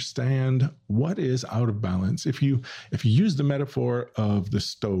understand what is out of balance. If you use the metaphor of the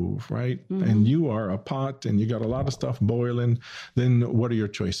stove, right? Mm-hmm. And you are a pot and you got a lot of stuff boiling, then what are your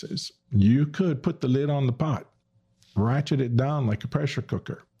choices? You could put the lid on the pot, ratchet it down like a pressure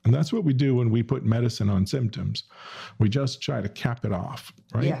cooker. And that's what we do when we put medicine on symptoms. We just try to cap it off,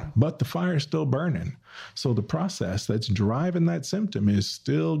 right? Yeah. But the fire's still burning. So the process that's driving that symptom is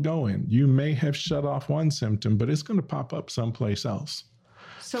still going. You may have shut off one symptom, but it's going to pop up someplace else.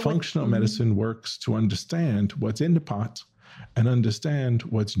 So functional medicine works to understand what's in the pot and understand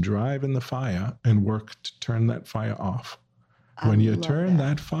what's driving the fire and work to turn that fire off. When you turn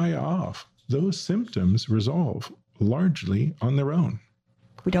that fire off, those symptoms resolve largely on their own.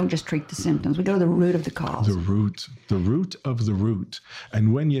 We don't just treat the symptoms. We go to the root of the cause. The root of the root.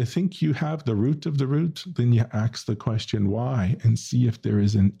 And when you think you have the root of the root, then you ask the question why and see if there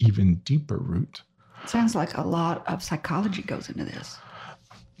is an even deeper root. Sounds like a lot of psychology goes into this.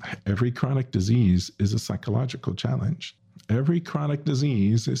 Every chronic disease is a psychological challenge. Every chronic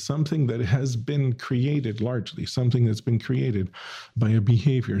disease is something that has been created largely, something that's been created by a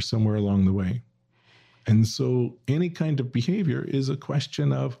behavior somewhere along the way. And so any kind of behavior is a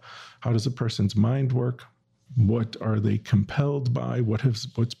question of how does a person's mind work? What are they compelled by?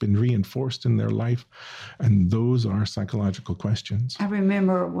 What's been reinforced in their life? And those are psychological questions. I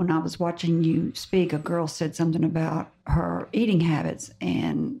remember when I was watching you speak, a girl said something about her eating habits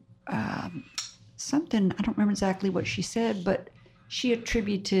and something, I don't remember exactly what she said, but she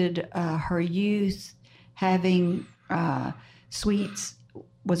attributed her youth having sweets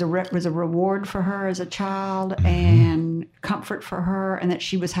was a reward for her as a child and comfort for her, and that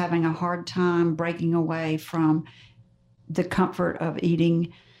she was having a hard time breaking away from the comfort of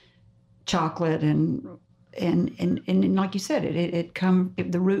eating chocolate and like you said,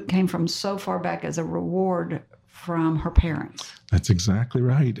 the root came from so far back as a reward from her parents. That's exactly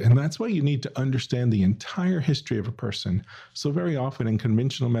right. And that's why you need to understand the entire history of a person. So very often in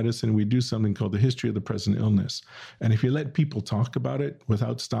conventional medicine, we do something called the history of the present illness. And if you let people talk about it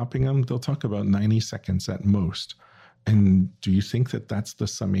without stopping them, they'll talk about 90 seconds at most. And do you think that that's the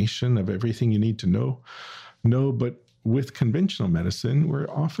summation of everything you need to know? No, but with conventional medicine, we're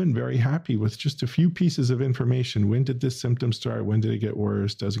often very happy with just a few pieces of information. When did this symptom start? When did it get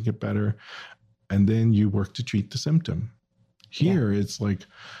worse? Does it get better? And then you work to treat the symptom. Here, it's like,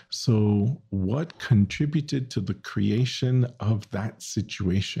 so what contributed to the creation of that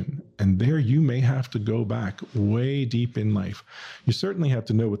situation? And there you may have to go back way deep in life. You certainly have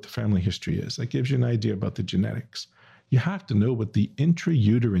to know what the family history is. That gives you an idea about the genetics. You have to know what the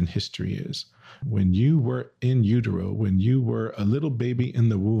intrauterine history is. When you were in utero, when you were a little baby in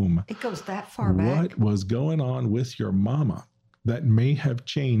the womb. It goes that far back. What was going on with your mama that may have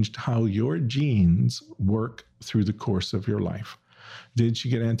changed how your genes work through the course of your life? Did she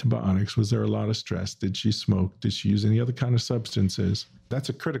get antibiotics? Was there a lot of stress? Did she smoke? Did she use any other kind of substances? That's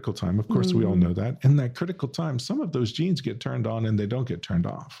a critical time. Of course, we all know that. In that critical time, some of those genes get turned on and they don't get turned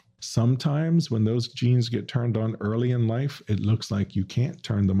off. Sometimes when those genes get turned on early in life, it looks like you can't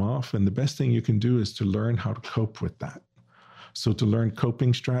turn them off. And the best thing you can do is to learn how to cope with that. So to learn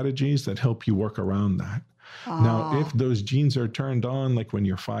coping strategies that help you work around that. Now, if those genes are turned on, like when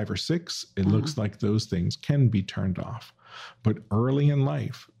you're 5 or 6, it looks like those things can be turned off. But early in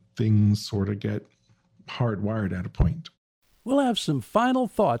life, things sort of get hardwired at a point. We'll have some final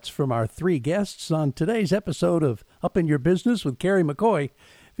thoughts from our 3 guests on today's episode of Up in Your Business with Carrie McCoy,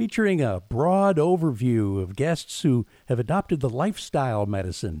 featuring a broad overview of guests who have adopted the lifestyle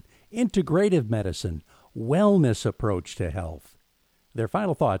medicine, integrative medicine, wellness approach to health. Their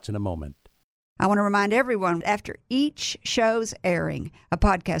final thoughts in a moment. I want to remind everyone, after each show's airing, a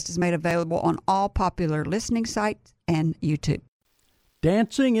podcast is made available on all popular listening sites and YouTube.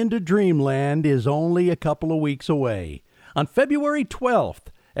 Dancing into Dreamland is only a couple of weeks away. On February 12th,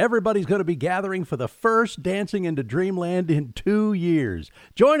 everybody's going to be gathering for the first Dancing into Dreamland in 2 years.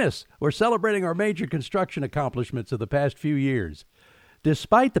 Join us. We're celebrating our major construction accomplishments of the past few years.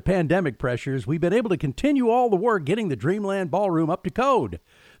 Despite the pandemic pressures, we've been able to continue all the work getting the Dreamland Ballroom up to code.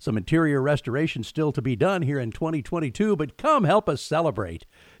 Some interior restoration still to be done here in 2022, but come help us celebrate.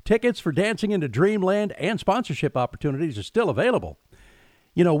 Tickets for Dancing into Dreamland and sponsorship opportunities are still available.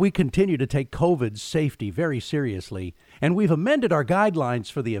 You know, we continue to take COVID's safety very seriously, and we've amended our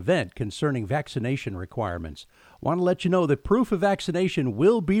guidelines for the event concerning vaccination requirements. Want to let you know that proof of vaccination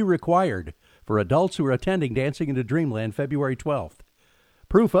will be required for adults who are attending Dancing into Dreamland February 12th.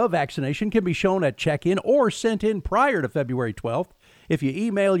 Proof of vaccination can be shown at check-in or sent in prior to February 12th if you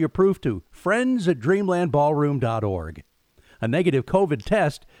email your proof to friends@dreamlandballroom.org. A negative COVID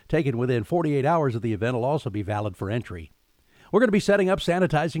test taken within 48 hours of the event will also be valid for entry. We're going to be setting up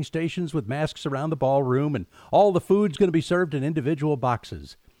sanitizing stations with masks around the ballroom, and all the food's going to be served in individual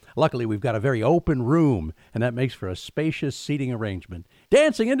boxes. Luckily, we've got a very open room, and that makes for a spacious seating arrangement.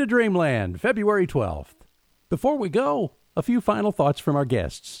 Dancing into Dreamland, February 12th. Before we go, a few final thoughts from our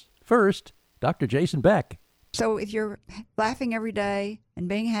guests. First, Dr. Jason Beck. So if you're laughing every day and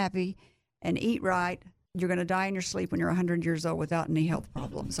being happy and eat right, you're going to die in your sleep when you're 100 years old without any health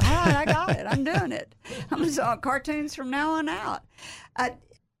problems. All right, I got it. I'm doing it. I'm going to draw cartoons from now on out.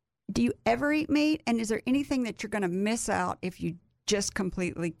 Do you ever eat meat? And is there anything that you're going to miss out if you just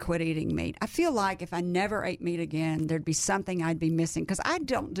completely quit eating meat. I feel like if I never ate meat again, there'd be something I'd be missing because I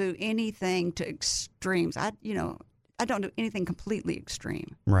don't do anything to extremes. I don't do anything completely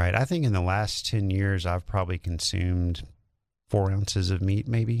extreme. Right. I think in the last 10 years, I've probably consumed 4 ounces of meat,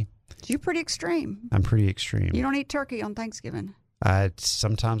 maybe. You're pretty extreme. I'm pretty extreme. You don't eat turkey on Thanksgiving. I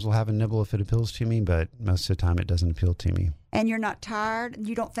sometimes will have a nibble if it appeals to me, but most of the time it doesn't appeal to me. And you're not tired.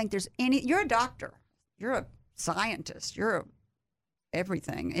 You don't think there's any. You're a doctor. You're a scientist. You're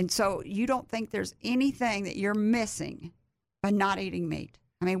everything. And so you don't think there's anything that you're missing by not eating meat.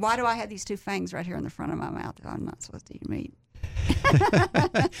 I mean, why do I have these 2 fangs right here in the front of my mouth if I'm not supposed to eat meat?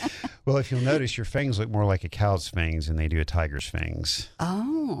 Well, if you'll notice, your fangs look more like a cow's fangs than they do a tiger's fangs.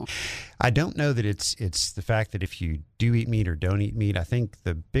 Oh. I don't know that it's the fact that if you do eat meat or don't eat meat. I think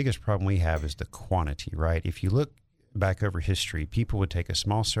the biggest problem we have is the quantity, right? If you look back over history, people would take a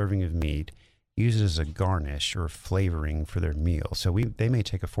small serving of meat, use it as a garnish or flavoring for their meal. So they may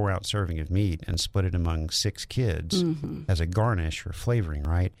take a 4-ounce serving of meat and split it among 6 kids as a garnish or flavoring,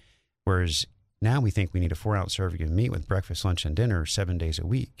 right? Whereas now we think we need a 4-ounce serving of meat with breakfast, lunch, and dinner 7 days a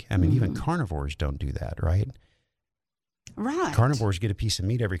week. I mean, even carnivores don't do that, right? Right. Carnivores get a piece of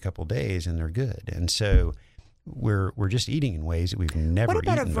meat every couple of days and they're good. And so we're just eating in ways that we've never eaten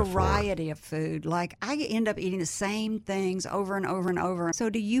before. What about a variety of food? Like I end up eating the same things over and over and over. So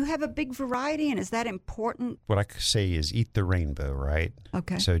do you have a big variety, and is that important? What I say is eat the rainbow, right?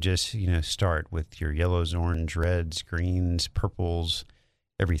 Okay. So just, start with your yellows, orange, reds, greens, purples,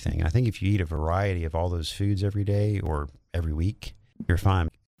 everything. And I think if you eat a variety of all those foods every day or every week, you're fine.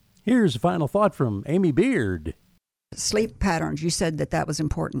 Here's a final thought from Amy Beard. Sleep patterns. You said that was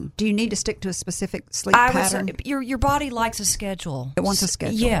important. Do you need to stick to a specific sleep pattern? Your body likes a schedule. It wants a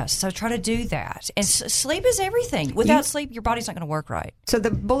schedule. Yes, so try to do that. And sleep is everything. Without sleep, your body's not going to work right. So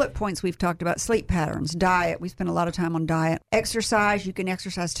the bullet points we've talked about: sleep patterns, diet. We spend a lot of time on diet. Exercise. You can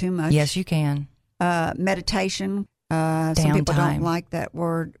exercise too much. Yes, you can. Meditation. Some people don't like that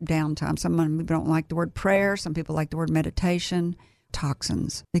word, downtime. Some people don't like the word prayer. Some people like the word meditation.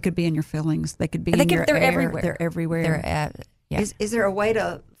 Toxins. They could be in your fillings. They could be in your air. Everywhere. They're everywhere. Is there a way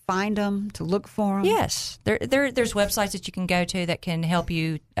to find them, to look for them? Yes. There's websites that you can go to that can help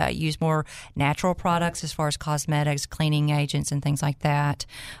you use more natural products as far as cosmetics, cleaning agents, and things like that.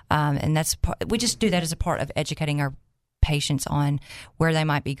 And we just do that as a part of educating our patients on where they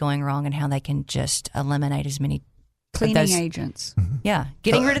might be going wrong and how they can just eliminate as many cleaning agents. Yeah.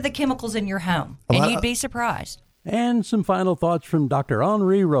 Getting rid of the chemicals in your home. And you'd be surprised. And some final thoughts from Dr.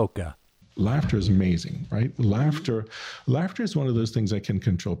 Henri Roca. Laughter is amazing, right? Laughter is one of those things that can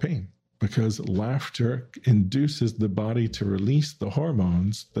control pain because laughter induces the body to release the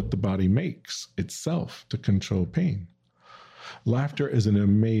hormones that the body makes itself to control pain. Laughter is an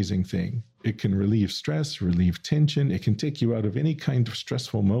amazing thing. It can relieve stress, relieve tension. It can take you out of any kind of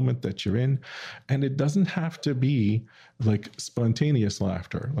stressful moment that you're in. And it doesn't have to be like spontaneous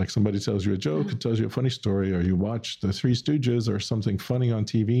laughter. Like somebody tells you a joke, it tells you a funny story, or you watch The Three Stooges or something funny on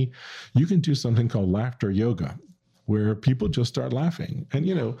TV. You can do something called laughter yoga, where people just start laughing. And,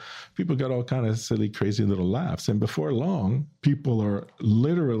 people got all kind of silly, crazy little laughs. And before long, people are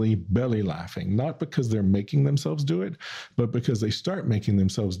literally belly laughing, not because they're making themselves do it, but because they start making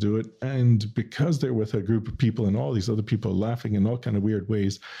themselves do it. And because they're with a group of people and all these other people laughing in all kind of weird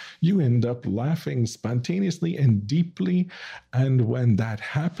ways, you end up laughing spontaneously and deeply. And when that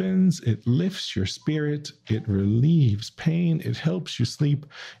happens, it lifts your spirit, it relieves pain, it helps you sleep.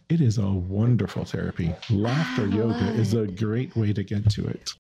 It is a wonderful therapy. Laughter yoga is a great way to get to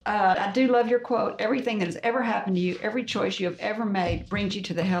it. I do love your quote. Everything that has ever happened to you, every choice you have ever made brings you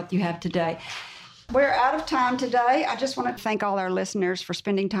to the health you have today. We're out of time today. I just want to thank all our listeners for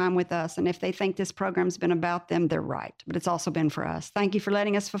spending time with us. And if they think this program's been about them, they're right. But it's also been for us. Thank you for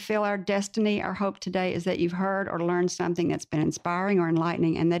letting us fulfill our destiny. Our hope today is that you've heard or learned something that's been inspiring or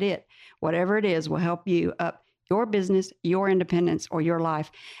enlightening, and that whatever it is, will help you up your business, your independence, or your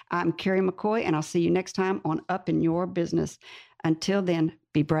life. I'm Carrie McCoy, and I'll see you next time on Up in Your Business. Until then,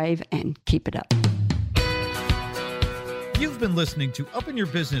 be brave and keep it up. You've been listening to Up in Your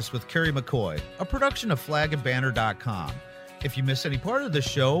Business with Carrie McCoy, a production of flagandbanner.com. If you miss any part of the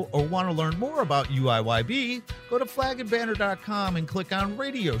show or want to learn more about UIYB, go to flagandbanner.com and click on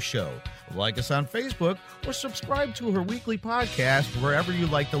Radio Show. Like us on Facebook or subscribe to her weekly podcast wherever you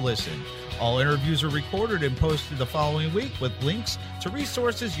like to listen. All interviews are recorded and posted the following week with links to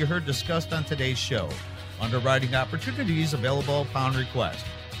resources you heard discussed on today's show. Underwriting opportunities available upon request.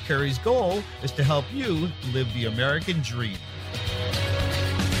 Carrie's goal is to help you live the American dream.